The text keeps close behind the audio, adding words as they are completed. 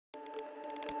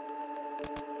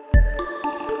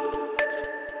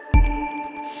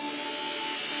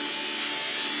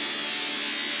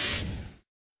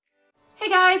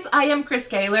I am Chris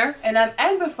Kaler. And I'm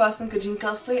Amber Frost from Kajin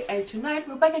Cosplay, and tonight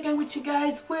we're back again with you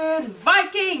guys with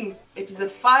Viking! Episode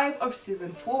 5 of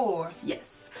Season 4.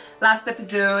 Yes. Last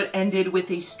episode ended with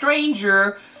a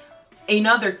stranger,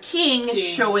 another king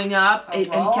showing up in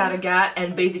Kattegat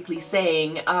and basically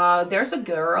saying, there's a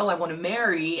girl I want to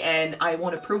marry and I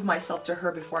want to prove myself to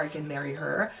her before I can marry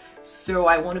her. So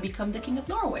I want to become the king of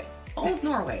Norway. All of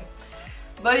Norway.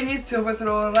 But he needs to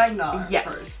overthrow Ragnar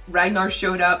first. Ragnar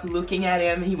showed up looking at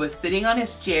him. He was sitting on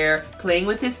his chair, playing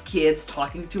with his kids,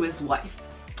 talking to his wife.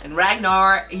 And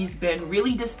Ragnar, he's been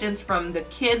really distant from the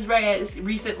kids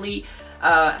recently.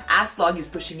 Aslog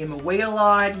is pushing him away a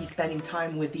lot. He's spending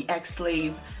time with the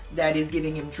ex-slave that is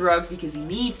giving him drugs because he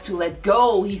needs to let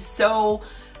go. He's so...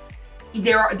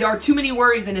 There are too many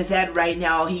worries in his head right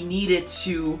now. He needed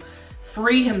to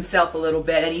free himself a little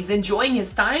bit, and he's enjoying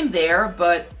his time there,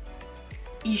 but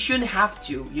he shouldn't have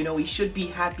to, you know, he should be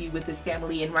happy with his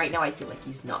family, and right now I feel like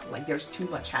he's not. Like, there's too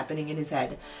much happening in his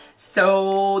head.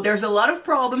 So there's a lot of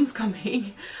problems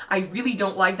coming. I really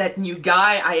don't like that new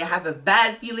guy. I have a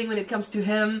bad feeling when it comes to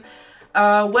him.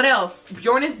 What else?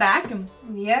 Bjorn is back.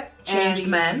 Yep. Changed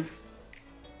man.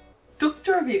 Took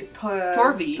Torvi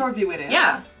with him.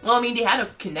 Yeah. Well, I mean, they had a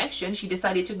connection. She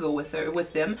decided to go with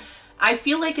him. I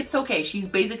feel like it's okay. She's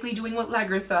basically doing what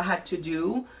Lagertha had to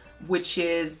do, which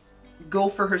is go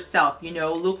for herself, you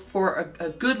know, look for a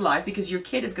good life, because your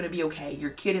kid is going to be okay.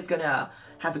 Your kid is going to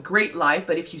have a great life,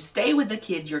 but if you stay with the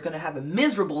kid, you're going to have a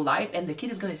miserable life, and the kid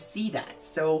is going to see that.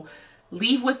 So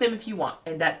leave with him if you want,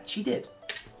 and that she did.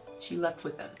 She left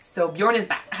with him. So Bjorn is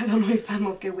back. I don't know if I'm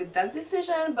okay with that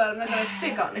decision, but I'm not going to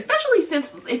speak on it. Especially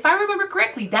since, if I remember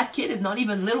correctly, that kid is not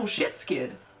even little shit's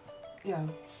kid. Yeah.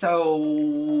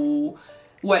 So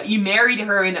what, you married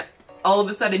her and all of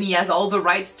a sudden he has all the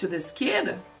rights to this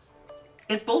kid?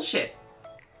 It's bullshit.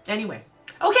 Anyway.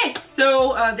 Okay,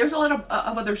 so there's a lot of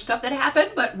other stuff that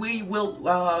happened, but we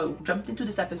will jump into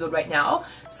this episode right now.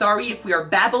 Sorry if we are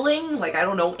babbling. Like, I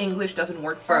don't know, English doesn't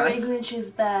work for us. English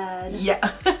is bad. Yeah.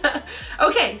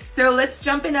 Okay, so let's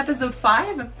jump in episode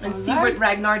 5 and see what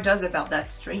Ragnar does about that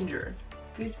stranger.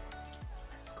 Good.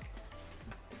 Let's go.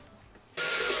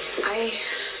 I,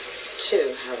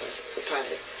 too, have a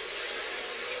surprise.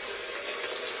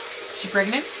 She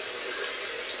pregnant?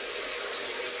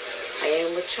 I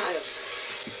am with child.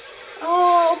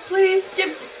 Oh, please,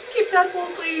 keep that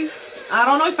one, please. I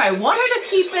don't know if I want her to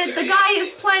keep it. The guy is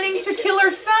planning to kill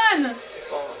her son.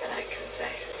 More than I can say.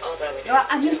 Although it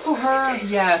I mean, for her.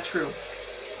 Yeah, true.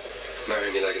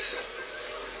 Marry me, Lagertha.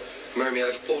 Marry me.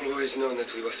 I've always known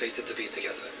that we were fated to be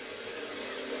together.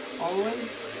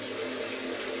 Always?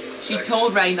 She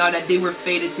told Ragnar that they were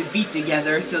fated to be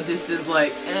together, so this is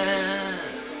like,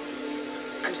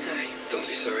 I'm sorry. Don't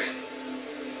be sorry.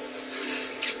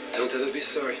 Don't ever be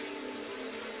sorry.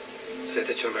 Say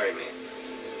that you'll marry me.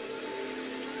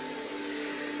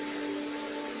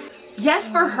 Yes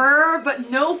for her, but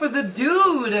no for the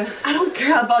dude. I don't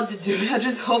care about the dude. I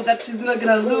just hope that she's not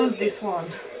gonna lose this one.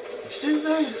 She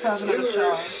deserves to have another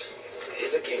child.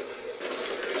 He's a king.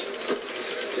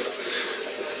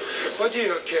 Why do you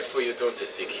not care for your daughter,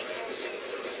 Vicky?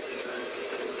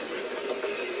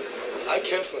 I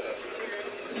care for her.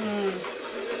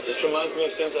 It just reminds me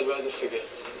of things I'd rather forget.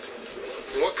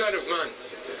 And what kind of man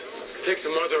takes a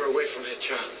mother away from her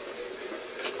child?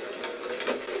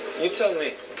 You tell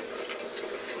me.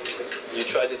 You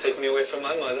tried to take me away from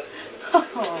my mother.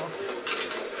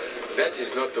 That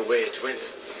is not the way it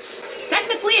went.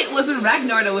 Technically, it wasn't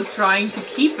Ragnar that was trying to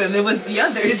keep him, it was the It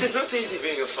others. is not easy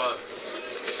being a father.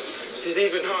 It is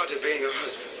even harder being a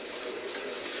husband.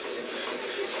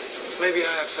 Maybe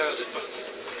I have failed it, but...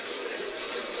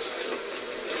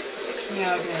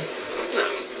 Yeah, okay. No.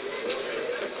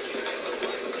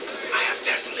 I have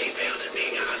definitely failed at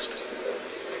being a husband.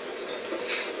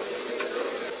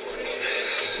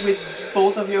 With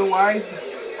both of your wives?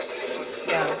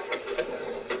 Yeah.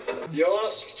 You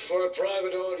asked for a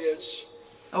private audience.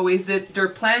 Oh, is it their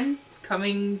plan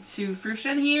coming to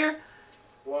fruition here?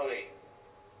 Why?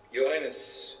 Your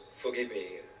Highness, forgive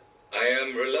me. I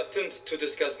am reluctant to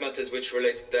discuss matters which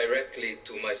relate directly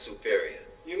to my superior.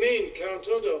 You mean Count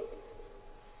Odo?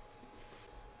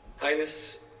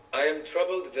 Highness, I am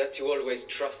troubled that you always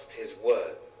trust his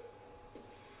word.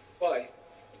 Why?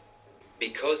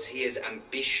 Because he is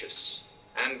ambitious.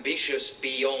 Ambitious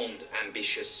beyond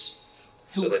ambitious.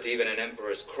 So that even an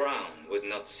emperor's crown would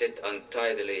not sit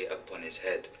untidily upon his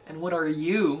head. And what are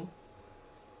you,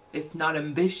 if not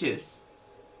ambitious?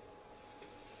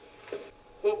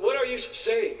 Well, what are you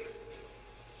saying?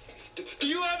 Do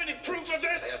you have any proof of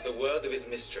this? I have the word of his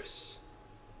mistress.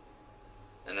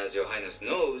 And as your highness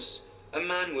knows, A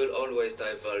man will always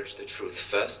divulge the truth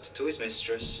first to his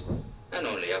mistress, and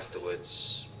only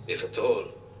afterwards, if at all,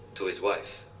 to his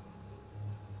wife.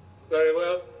 Very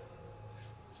well.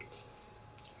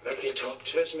 Let me talk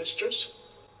to his mistress.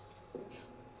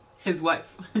 His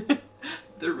wife.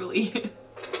 They're really...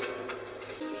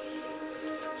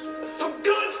 For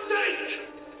God's sake!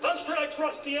 How should I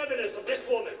trust the evidence of this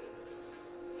woman?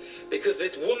 Because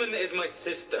this woman is my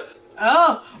sister.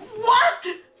 Oh! What?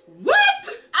 What?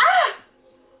 Ah!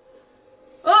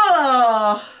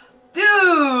 Oh!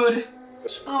 Dude!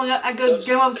 Oh my god, I got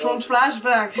Game of Thrones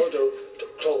flashback. Odo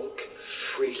talk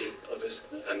freely of his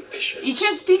ambition. He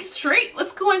can't speak straight?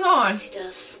 What's going on? Yes, he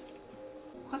does.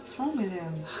 What's wrong with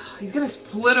him? He's gonna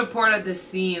split apart at the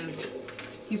seams.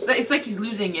 It's like he's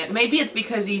losing it. Maybe it's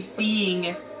because he's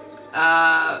seeing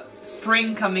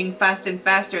spring coming fast and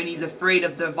faster and he's afraid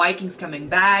of the Vikings coming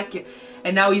back.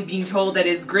 And now he's being told that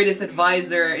his greatest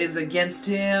advisor is against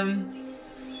him.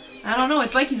 I don't know,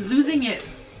 it's like he's losing it.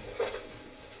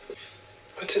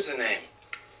 What is the name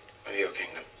of your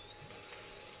kingdom?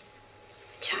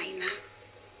 China.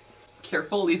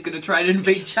 Careful, he's gonna try to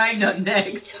invade China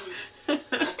next. Kingdom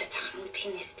of the Tang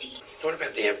dynasty. What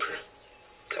about the emperor?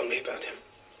 Tell me about him.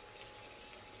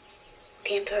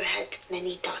 The emperor had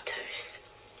many daughters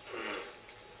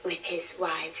with his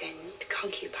wives and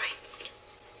concubines.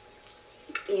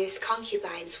 His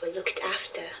concubines were looked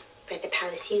after by the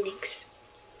palace eunuchs,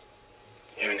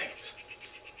 Eunuchs.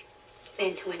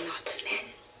 men who are not men.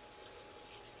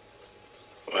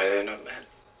 Why are they not men?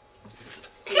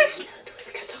 Their manhood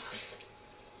was cut off.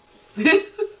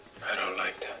 I don't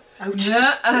like that.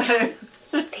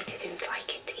 They didn't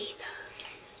like it either.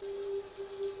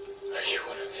 Are you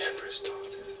one of the emperor's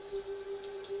daughters?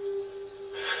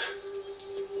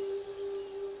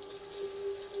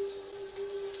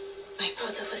 My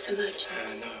father was a merchant.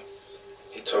 I know.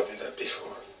 You told me that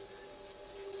before.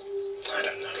 I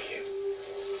don't know you.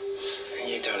 And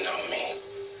you don't know me.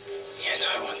 Yet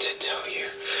I want to tell you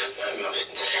my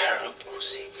most terrible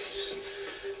secrets.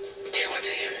 Do you want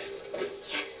to hear it?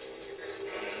 Yes.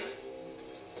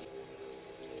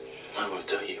 I will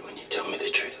tell you when you tell me the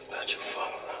truth about your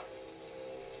father.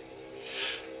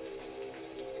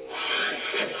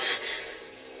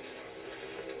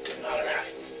 All right.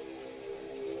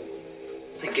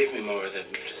 Then give me more of the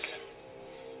medicine.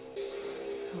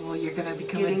 Oh, you're gonna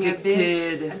become Getting a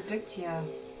bit addicted. yeah.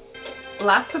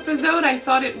 Last episode, I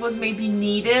thought it was maybe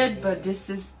needed, but this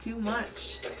is too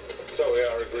much. So we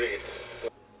are agreed.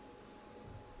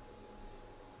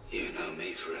 You know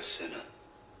me for a sinner,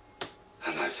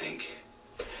 and I think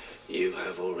you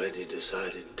have already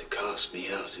decided to cast me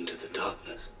out into the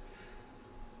darkness,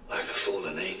 like a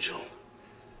fallen angel,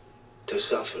 to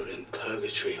suffer in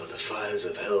purgatory or the fires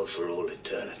of hell for all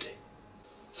eternity.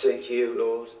 Think you,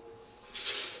 Lord,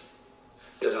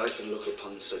 that I can look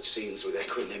upon such scenes with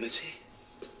equanimity?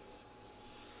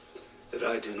 That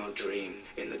I do not dream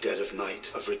in the dead of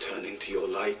night of returning to your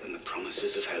light and the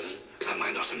promises of heaven? Am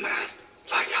I not a man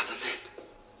like other men?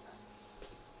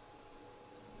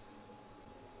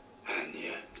 And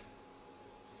yet,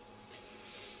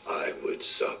 I would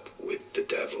sup with the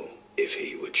devil if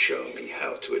he would show me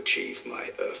how to achieve my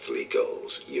earthly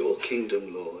goals. Your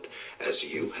kingdom, Lord, as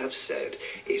you have said,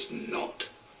 is not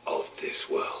of this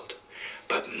world,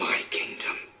 but my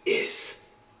kingdom is.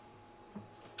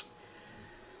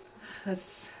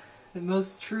 That's the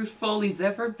most truthful he's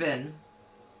ever been.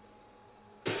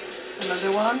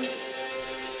 Another one?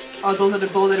 Oh, those are the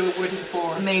both that we were waiting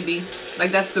for. Maybe. Like,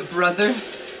 that's the brother.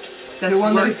 That's The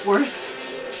one that worse. is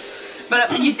worst.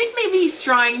 But you think maybe he's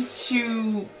trying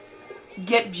to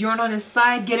get Bjorn on his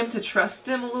side, get him to trust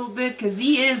him a little bit? Because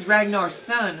he is Ragnar's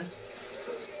son.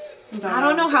 I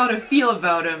don't know how to feel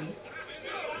about him.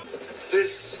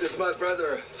 This is my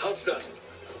brother, Halfdan.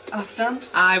 After?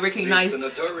 I recognize The the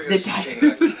notorious King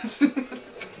tattoos.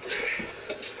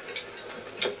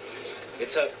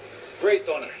 It's a great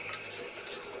honor.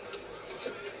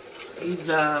 He's,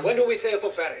 When do we sail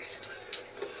for Paris?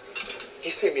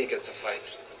 You seem eager to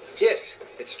fight. Yes,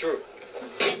 it's true.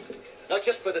 Not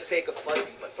just for the sake of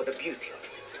fighting, but for the beauty of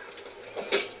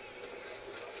it.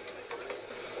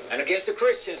 And against the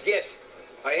Christians, yes.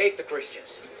 I hate the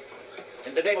Christians.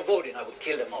 In the name of Odin, I would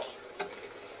kill them all.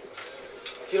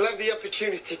 You'll have the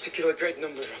opportunity to kill a great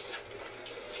number of them.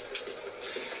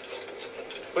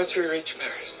 Once we reach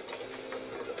Paris.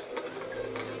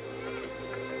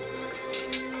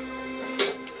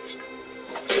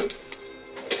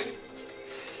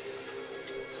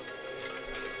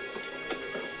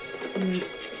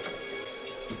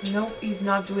 nope, he's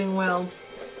not doing well.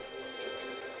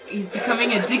 He's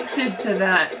becoming addicted to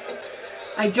that.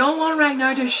 I don't want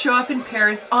Ragnar to show up in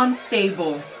Paris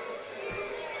unstable.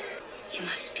 You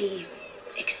must be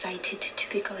excited to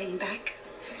be going back.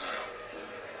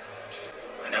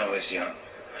 When I was young,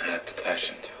 I had the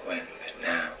passion to win, but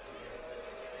now,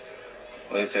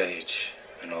 with age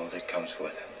and all that comes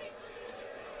with it,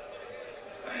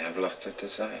 I have lost the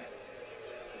desire.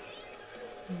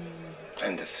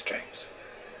 And the strength.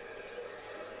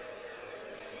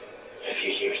 A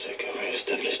few years ago, I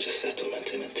established a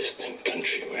settlement in a distant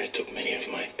country where I took many of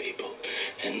my people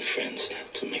and friends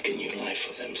to make a new life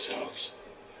for themselves.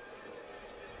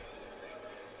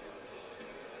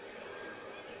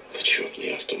 But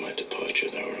shortly after my departure,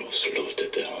 they were all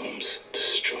slaughtered, their homes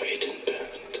destroyed and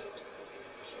burned.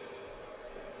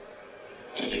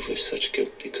 I live with such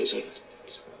guilt because of it.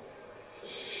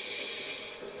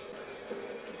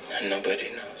 And nobody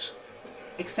knows.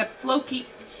 Except Floki.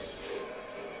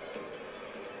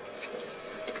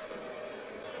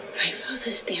 My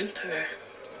father's the emperor.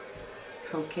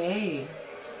 Okay.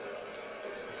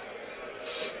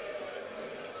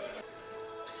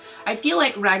 I feel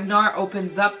like Ragnar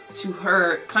opens up to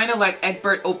her, kind of like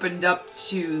Egbert opened up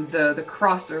to the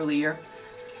cross earlier.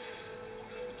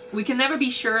 We can never be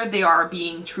sure they are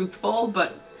being truthful,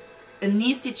 but in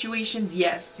these situations,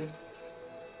 yes.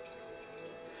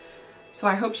 So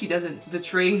I hope she doesn't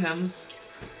betray him.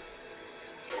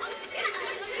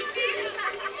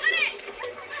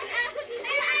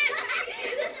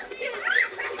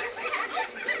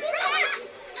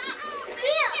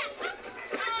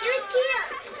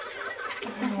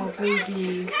 Oh,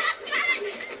 baby.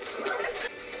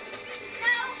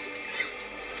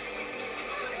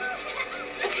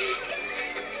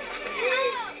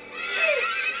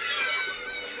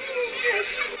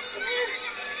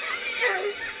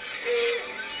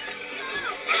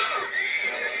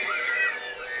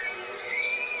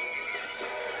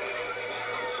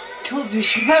 Told you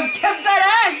should have kept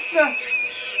that axe!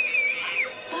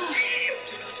 Do not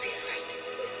be afraid.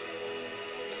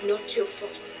 It's not your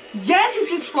fault. Yes,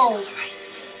 it's his fault.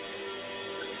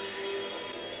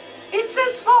 It's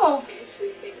his fault.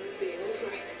 Everything will be all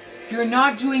right. You're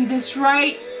not doing this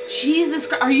right. Jesus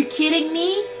Christ, are you kidding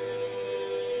me?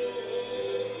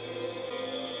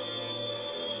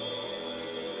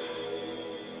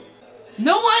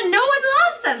 No one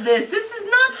laughs at this. This is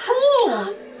not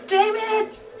cool. Damn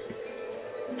it.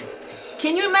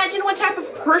 Can you imagine what type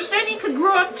of person he could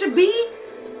grow up to be?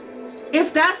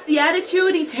 If that's the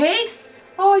attitude he takes?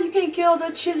 Oh, you can kill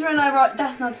the children.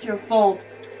 That's not your fault.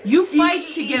 You fight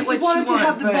to get what you want. He wanted to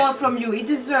have the ball from you. He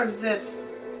deserves it.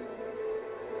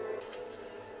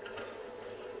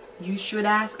 You should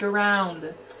ask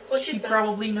around. What She is that?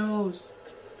 probably knows.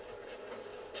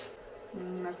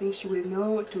 I think she will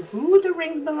know to who the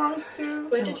rings belongs to.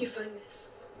 Where did you find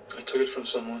this? I took it from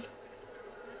someone.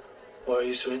 Why are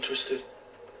you so interested?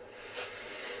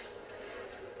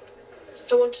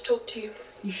 I want to talk to you.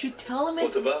 You should tell him What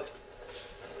it's... about?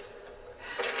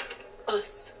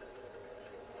 Us.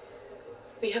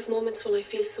 We have moments when I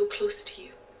feel so close to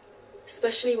you.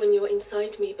 Especially when you're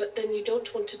inside me, but then you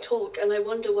don't want to talk, and I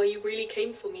wonder why you really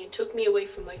came for me and took me away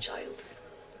from my child.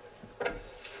 I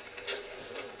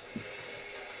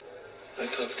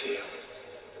talk to you.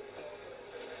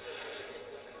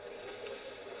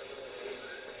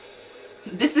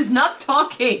 This is not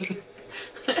talking.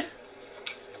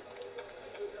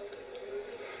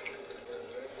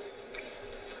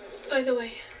 By the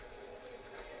way,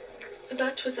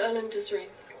 that was Erlander's ring.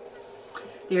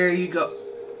 There you go.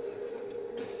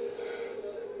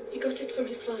 He got it from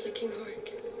his father, King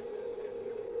Horik.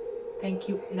 Thank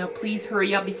you. Now please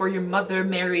hurry up before your mother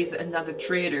marries another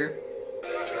traitor.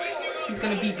 She's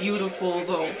gonna be beautiful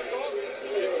though.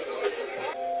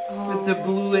 With the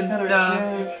blue and Better stuff.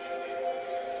 dress.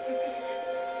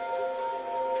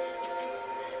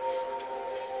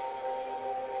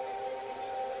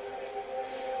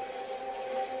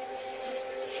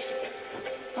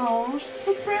 Oh, she's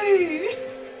so pretty.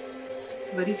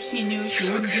 But if she knew,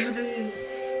 she wouldn't do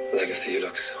this. Lagertha, you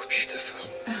look so beautiful.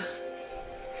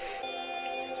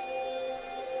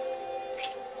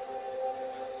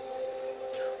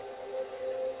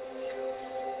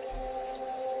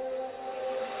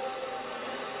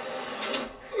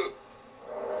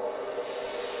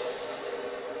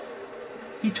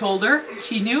 He told her?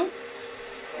 She knew?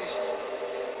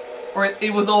 Or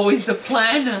it was always the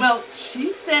plan? Well, she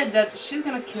said that she's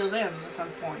gonna kill him at some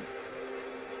point.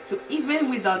 So even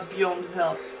without Bjorn's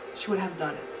help, she would have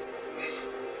done it.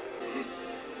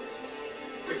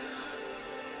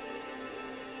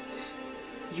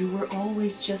 You were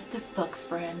always just a fuck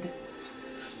friend.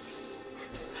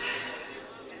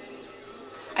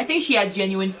 I think she had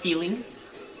genuine feelings.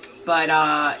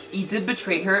 But he did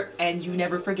betray her, and you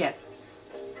never forget.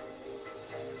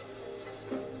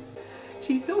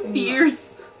 She's so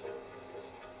fierce.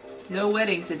 No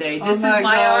wedding today. This is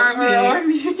my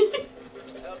army. The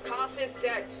calf is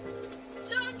dead.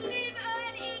 Long live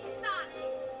Earl Ingstad!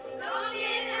 Long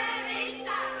live Earl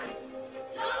Ingstad!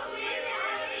 Long live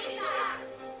Earl Ingstad!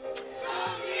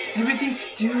 Everything to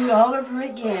do all over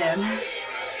again.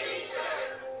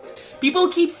 People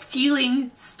keep stealing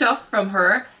stuff from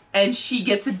her, and she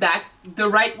gets it back the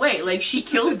right way. Like, she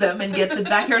kills them and gets it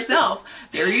back herself.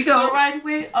 There you go. The right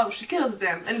way? Oh, she kills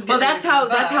them. And Well, that's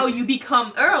how you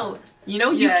become Earl. You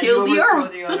know, you kill the overthrow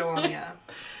Earl. the other one, yeah.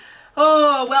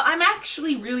 Oh, well, I'm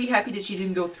actually really happy that she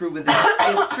didn't go through with this.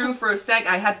 It's true for a sec.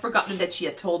 I had forgotten that she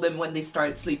had told them when they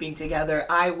started sleeping together,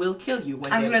 I will kill you one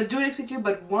day. I'm gonna do this with you,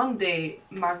 but one day,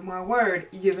 mark my word,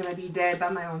 you're gonna be dead by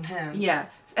my own hand. Yeah.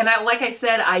 And like I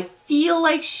said, I feel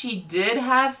like she did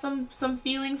have some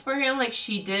feelings for him. Like,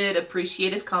 she did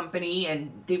appreciate his company,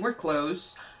 and they were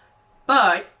close.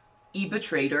 But he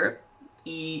betrayed her.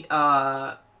 He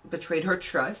betrayed her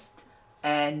trust,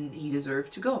 and he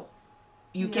deserved to go.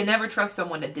 You can never trust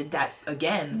someone that did that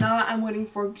again. Now I'm waiting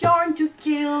for Bjorn to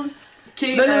kill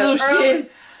The little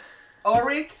shit.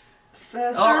 Oryx.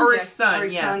 Oryx's son,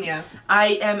 yeah.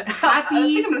 I am happy. I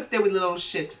think I'm gonna stay with little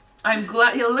shit. I'm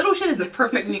glad. Little shit is a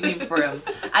perfect nickname for him.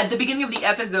 At the beginning of the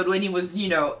episode, when he was,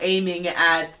 aiming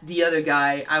at the other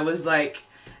guy, I was like,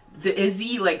 is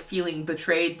he like feeling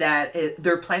betrayed that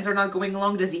their plans are not going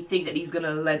along? Does he think that he's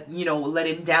gonna let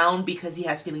him down because he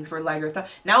has feelings for Lagertha?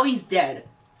 Now he's dead.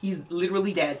 He's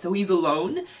literally dead. So he's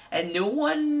alone, and no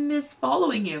one is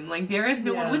following him. Like, there is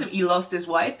no one with him. He lost his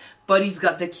wife, but he's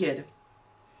got the kid.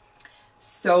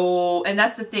 So, and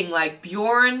that's the thing. Like,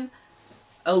 Bjorn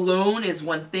alone is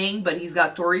one thing, but he's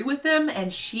got Tori with him,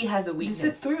 and she has a weakness.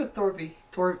 You said Tori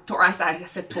or Thorvi? I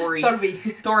said Tori. Thorvi.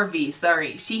 Thorvi,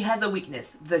 sorry. She has a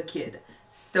weakness, the kid.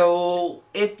 So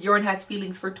if Bjorn has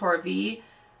feelings for Torvi,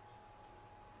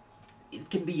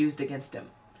 it can be used against him.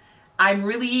 I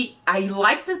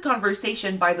like the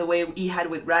conversation, by the way, he had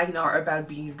with Ragnar about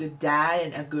being a good dad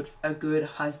and a good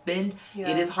husband. Yeah.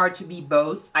 It is hard to be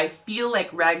both. I feel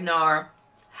like Ragnar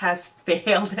has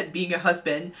failed at being a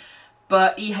husband,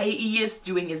 but he is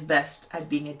doing his best at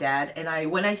being a dad.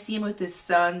 And when I see him with his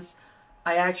sons,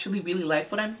 I actually really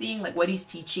like what I'm seeing, like what he's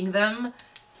teaching them.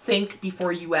 Think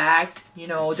before you act,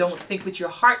 don't think with your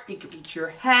heart, think with your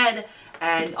head,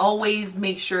 and always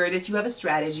make sure that you have a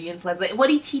strategy in place. Like, what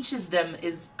he teaches them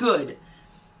is good,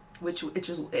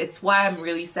 it's why I'm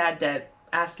really sad that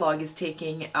Aslog is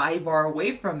taking Ivar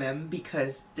away from him,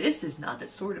 because this is not the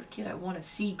sort of kid I want to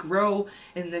see grow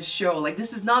in this show. Like,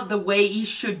 this is not the way he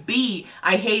should be.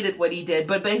 I hated what he did,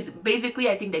 but basically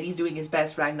I think that he's doing his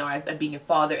best, Ragnar, at being a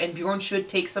father, and Bjorn should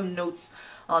take some notes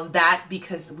on that,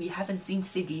 because we haven't seen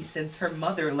Siggy since her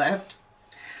mother left.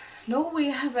 No, we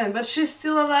haven't, but she's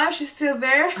still alive, she's still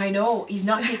there. I know, he's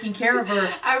not taking care of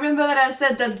her. I remember that I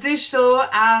said that this show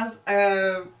has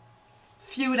a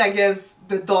feud against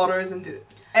the daughters, and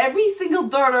every single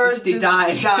daughter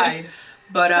died.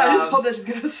 But so I just hope that she's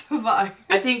gonna survive.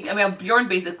 I mean, Bjorn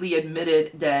basically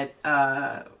admitted that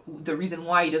the reason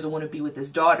why he doesn't want to be with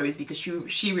his daughter is because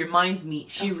she reminds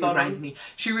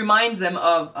him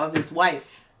of his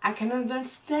wife. I can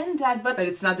understand that, but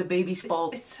it's not the baby's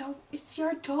fault. It's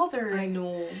your daughter. I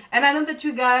know. And I know that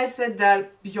you guys said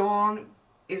that Bjorn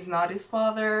is not his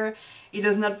father. He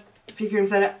does not figure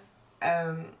himself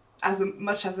as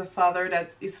much as a father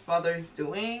that his father is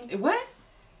doing. What?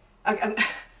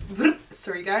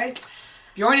 Sorry, guys.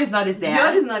 Bjorn is not his dad.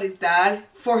 Bjorn is not his dad.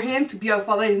 For him to be a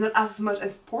father is not as much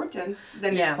as important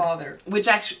than his father. Which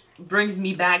actually brings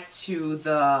me back to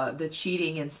the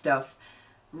cheating and stuff.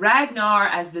 Ragnar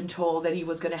has been told that he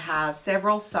was going to have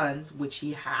several sons, which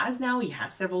he has now. He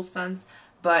has several sons.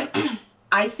 But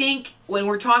I think when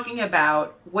we're talking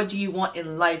about what do you want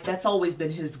in life, that's always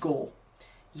been his goal.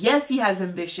 Yes, he has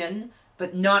ambition,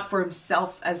 but not for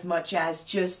himself as much as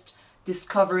just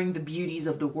discovering the beauties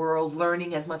of the world,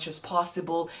 learning as much as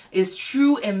possible. His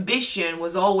true ambition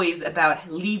was always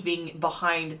about leaving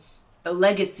behind a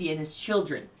legacy in his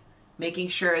children, making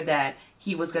sure that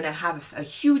he was going to have a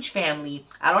huge family.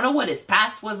 I don't know what his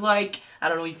past was like. I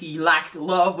don't know if he lacked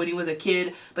love when he was a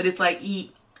kid, but it's like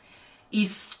he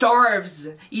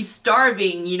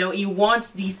starving, he wants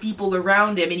these people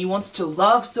around him, and he wants to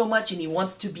love so much, and he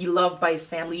wants to be loved by his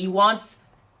family. He wants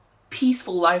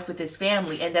peaceful life with his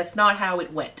family, and that's not how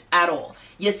it went at all.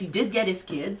 Yes, he did get his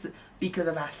kids because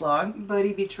of Aslog. But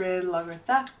he betrayed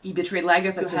Lagertha. He betrayed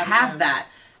Lagertha to have that.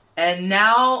 And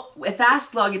now, with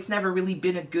Aslog, it's never really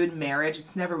been a good marriage.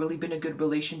 It's never really been a good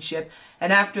relationship.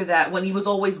 And after that, when he was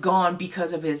always gone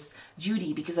because of his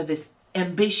duty, because of his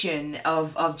ambition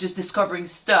of just discovering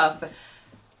stuff,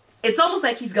 it's almost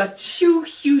like he's got two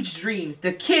huge dreams.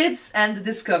 The kids and the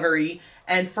discovery.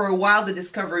 And for a while, the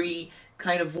discovery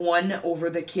kind of won over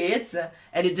the kids.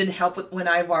 And it didn't help when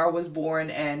Ivar was born.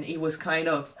 And he was kind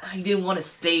of, he didn't want to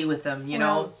stay with them, you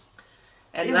know.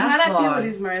 And he's not happy with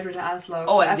his marriage with Aslog.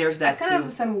 Oh, and there's that too. I kind of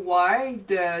understand why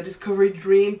the Discovery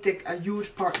Dream take a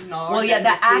huge part now. Well, yeah,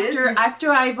 that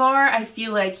after Ivar, I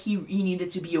feel like he needed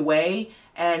to be away,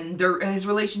 and his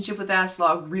relationship with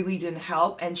Aslog really didn't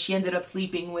help, and she ended up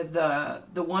sleeping with the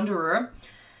Wanderer,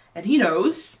 and he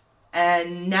knows.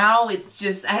 And now it's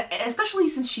just, especially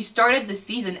since she started the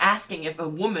season asking if a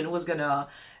woman was gonna,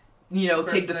 you know,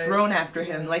 take the throne after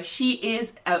him. Like, she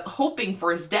is hoping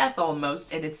for his death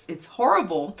almost, and it's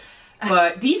horrible.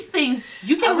 But these things,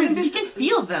 you can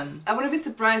feel them. I wouldn't be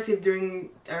surprised if during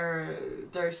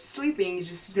their sleeping, you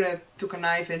just gonna took a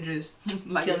knife and just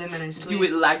kill him and sleep. Do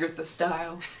it Lagertha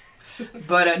style.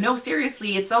 But no,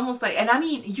 seriously, it's almost like, and I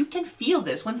mean, you can feel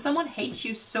this. When someone hates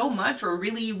you so much or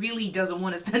really, really doesn't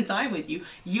want to spend time with you,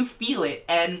 you feel it,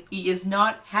 and he is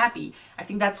not happy. I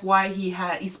think that's why he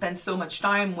spends so much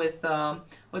time with,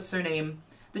 what's her name?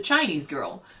 The Chinese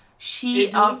girl.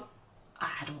 She, I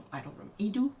don't remember.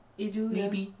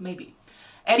 Edu? Maybe.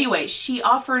 Anyway, she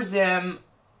offers him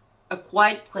a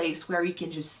quiet place where he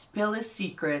can just spill his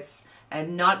secrets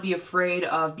and not be afraid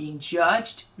of being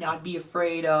judged, not be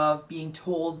afraid of being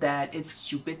told that it's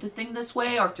stupid to think this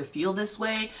way or to feel this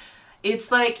way. It's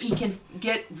like he can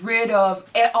get rid of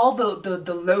all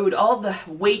the load, all the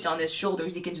weight on his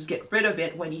shoulders. He can just get rid of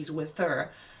it when he's with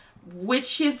her,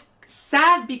 which is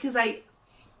sad because I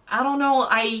don't know,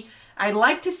 I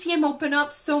like to see him open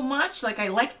up so much. Like, I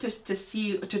like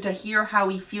to hear how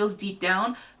he feels deep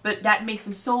down, but that makes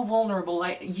him so vulnerable.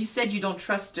 Like you said, you don't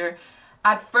trust her.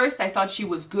 At first, I thought she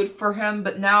was good for him,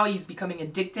 but now he's becoming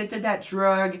addicted to that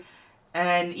drug,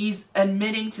 and he's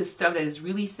admitting to stuff that is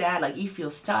really sad. Like, he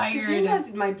feels tired. Do you think that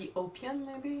it might be opium,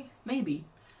 maybe? Maybe.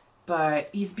 But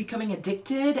he's becoming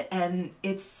addicted, and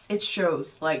it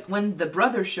shows. Like, when the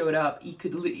brother showed up,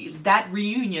 that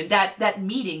reunion, that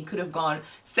meeting could have gone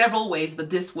several ways,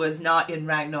 but this was not in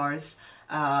Ragnar's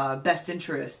best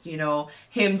interest, you know?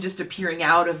 Him just appearing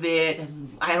out of it,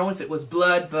 and I don't know if it was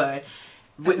blood, but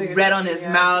with red on his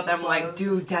mouth, I'm like,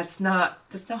 dude, that's not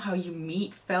how you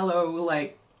meet fellow,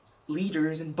 like,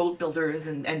 leaders and boat builders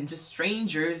and just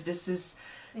strangers. This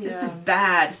is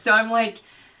bad. So I'm like,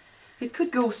 it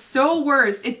could go so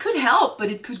worse. It could help,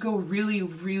 but it could go really,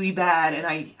 really bad. And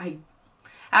I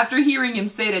after hearing him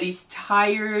say that he's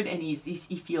tired and he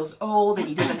feels old and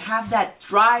he doesn't have that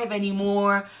drive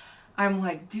anymore, I'm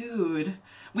like, dude.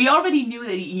 We already knew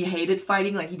that he hated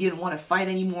fighting, like he didn't want to fight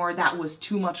anymore. That was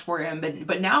too much for him.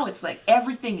 But now it's like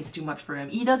everything is too much for him.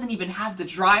 He doesn't even have the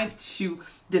drive to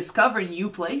discover new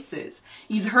places.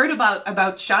 He's heard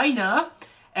about China,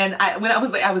 and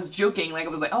I was joking, like I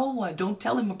was like, oh, don't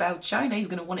tell him about China. He's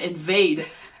gonna want to invade.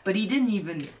 But he didn't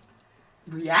even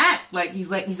react. Like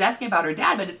he's asking about her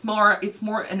dad, but it's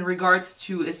more in regards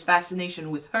to his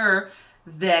fascination with her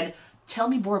than. Tell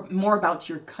me more about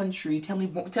your country. Tell me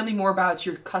more about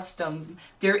your customs.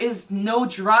 There is no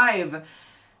drive.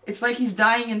 It's like he's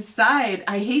dying inside.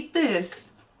 I hate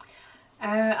this.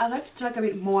 I'd like to talk a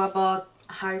bit more about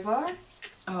Ivar.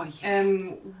 Oh, yeah.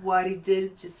 And what he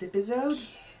did this episode.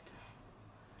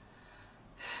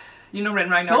 You know,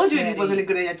 Ragnar told you it wasn't a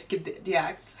good idea to keep the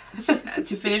axe.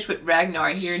 To finish with Ragnar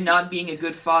here, not being a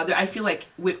good father, I feel like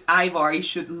with Ivar, he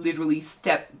should literally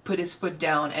put his foot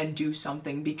down and do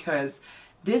something, because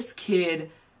this kid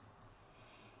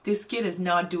is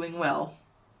not doing well.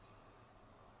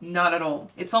 Not at all.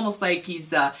 It's almost like he's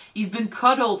been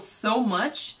cuddled so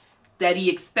much that he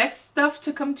expects stuff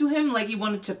to come to him, like he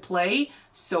wanted to play,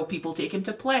 so people take him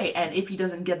to play, and if he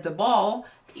doesn't get the ball,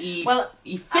 he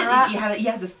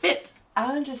has a fit.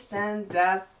 I understand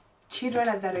that children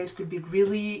at that age could be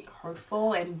really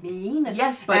hurtful and mean.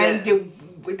 Yes, but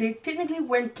they technically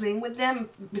weren't playing with them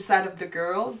beside of the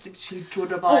girl. She threw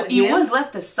the ball. Oh, he was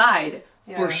left aside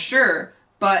for sure.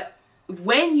 But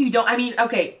when you don't, I mean,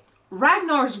 okay,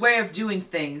 Ragnar's way of doing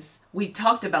things. We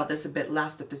talked about this a bit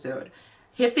last episode.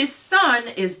 If his son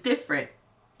is different,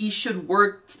 he should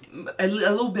work a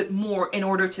little bit more in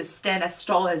order to stand as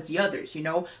tall as the others, you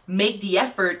know? Make the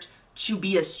effort to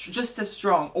be just as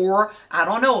strong. Or, I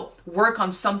don't know, work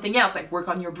on something else. Like, work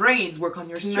on your brains, work on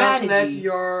your strategy. Not let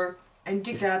your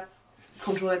handicap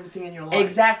control everything in your life.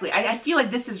 Exactly. I feel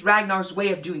like this is Ragnar's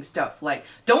way of doing stuff. Like,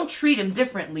 don't treat him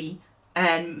differently.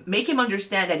 and make him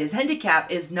understand that his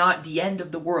handicap is not the end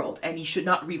of the world and he should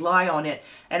not rely on it.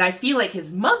 And I feel like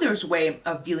his mother's way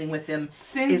of dealing with him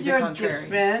is the contrary.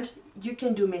 Different, you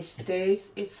can do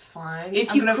mistakes, it's fine.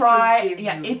 If you cry,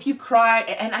 if you cry,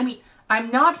 and I mean, I'm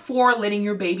not for letting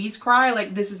your babies cry.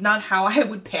 Like, this is not how I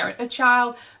would parent a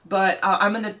child, but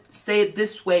I'm going to say it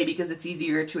this way because it's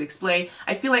easier to explain.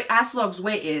 I feel like Aslog's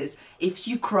way is, if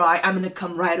you cry, I'm going to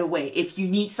come right away. If you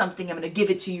need something, I'm going to give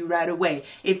it to you right away.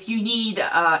 If you need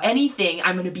anything,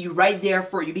 I'm going to be right there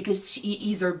for you because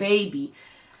he's her baby.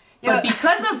 Yeah, but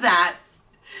because of that...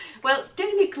 Well,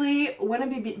 technically, when a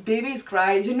baby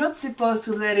cries, you're not supposed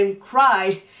to let him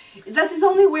cry. That's his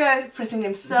only way of expressing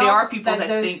himself. There are people that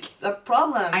think a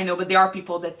problem. I know, but there are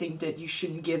people that think that you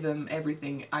shouldn't give him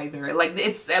everything either. Like,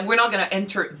 it's we're not gonna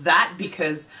enter that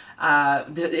because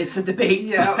it's a debate.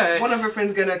 Yeah, one of our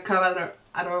friends gonna come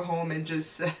at our home and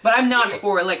just. But I'm not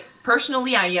for, like,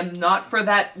 personally, I am not for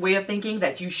that way of thinking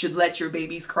that you should let your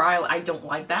babies cry. I don't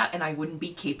like that, and I wouldn't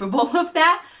be capable of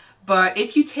that. But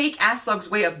if you take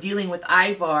Aslog's way of dealing with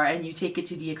Ivar and you take it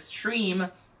to the extreme,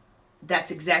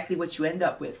 that's exactly what you end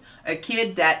up with. A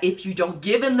kid that if you don't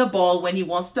give him the ball when he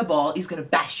wants the ball, he's going to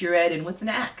bash your head in with an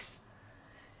axe.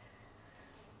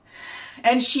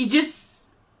 And she just,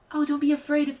 oh, don't be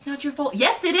afraid, it's not your fault.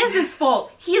 Yes, it is his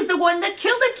fault. He's the one that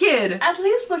killed the kid. At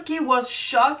least Loki was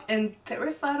shocked and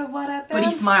terrified of what happened. But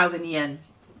he smiled in the end.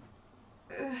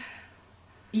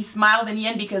 He smiled in the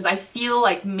end because I feel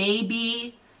like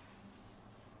maybe...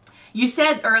 You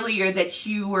said earlier that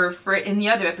you were afraid, in the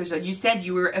other episode, you said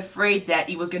you were afraid that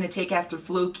he was going to take after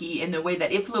Floki in a way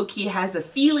that if Floki has a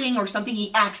feeling or something,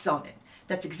 he acts on it.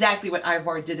 That's exactly what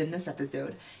Ivar did in this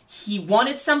episode. He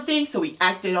wanted something, so he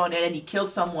acted on it and he killed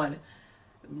someone.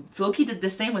 Floki did the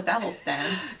same with Athelstan.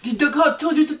 The god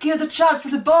told you to kill the child for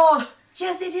the ball!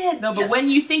 Yes, they did! No, but when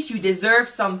you think you deserve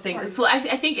something,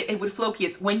 I think with Floki,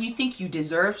 it's when you think you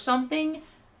deserve something,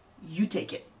 you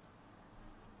take it.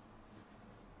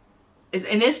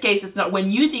 In this case, it's not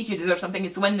when you think you deserve something,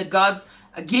 it's when the gods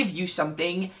give you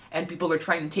something and people are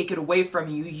trying to take it away from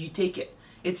you, you take it.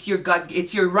 It's your God,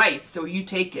 it's your right, so you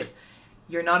take it.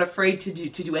 You're not afraid to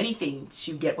do anything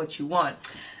to get what you want.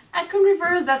 I can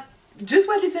reverse that, just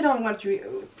what you said on what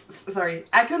you, sorry,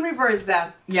 I can reverse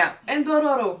that. Yeah. And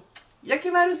Dororo,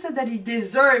 Yakimaru said that he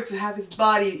deserved to have his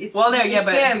body. It's, well, there, yeah, it's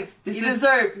but him. He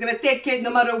deserved. He's gonna take it no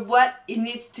matter what he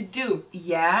needs to do.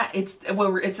 Yeah, it's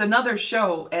another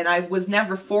show, and I was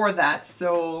never for that.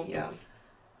 So yeah,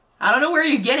 I don't know where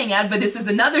you're getting at, but this is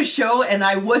another show, and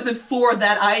I wasn't for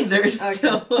that either. Okay.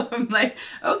 So I'm like,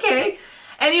 okay.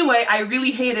 Anyway, I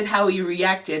really hated how he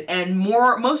reacted, and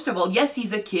most of all, yes,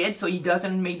 he's a kid, so he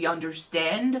doesn't maybe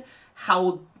understand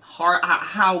how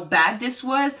bad this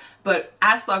was, but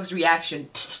Aslog's reaction,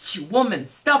 woman,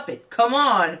 stop it, come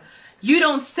on. You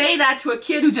don't say that to a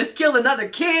kid who just killed another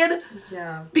kid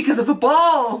because of a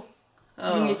ball.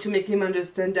 You need to make him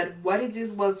understand that what he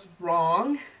did was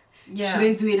wrong. Yeah.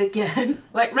 Shouldn't do it again.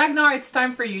 Like, Ragnar, it's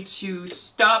time for you to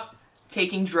stop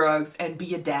taking drugs and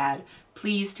be a dad.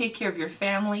 Please take care of your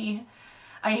family.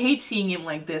 I hate seeing him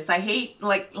like this. I hate,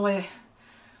 like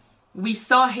we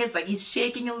saw his, like, he's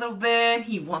shaking a little bit.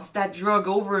 He wants that drug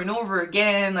over and over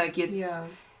again. Like,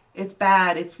 it's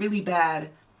bad. It's really bad.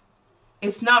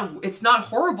 It's not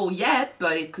horrible yet,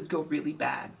 but it could go really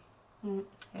bad.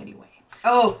 Anyway.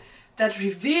 Oh, that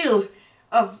reveal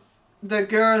of the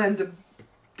girl and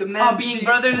the man being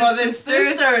brothers and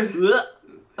sisters.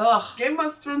 Ugh. Game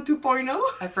of Thrones 2.0.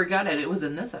 I forgot it. It was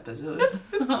in this episode.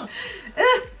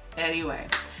 Anyway.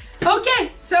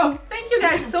 Okay, so thank you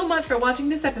guys so much for watching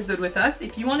this episode with us.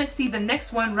 If you want to see the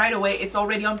next one right away, it's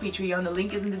already on Patreon. The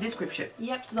link is in the description.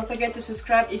 Yep, so don't forget to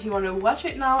subscribe if you want to watch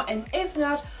it now. And if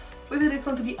not, wait for the next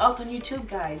one to be out on YouTube,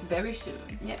 guys. Very soon.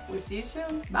 Yeah, we'll see you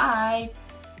soon. Bye.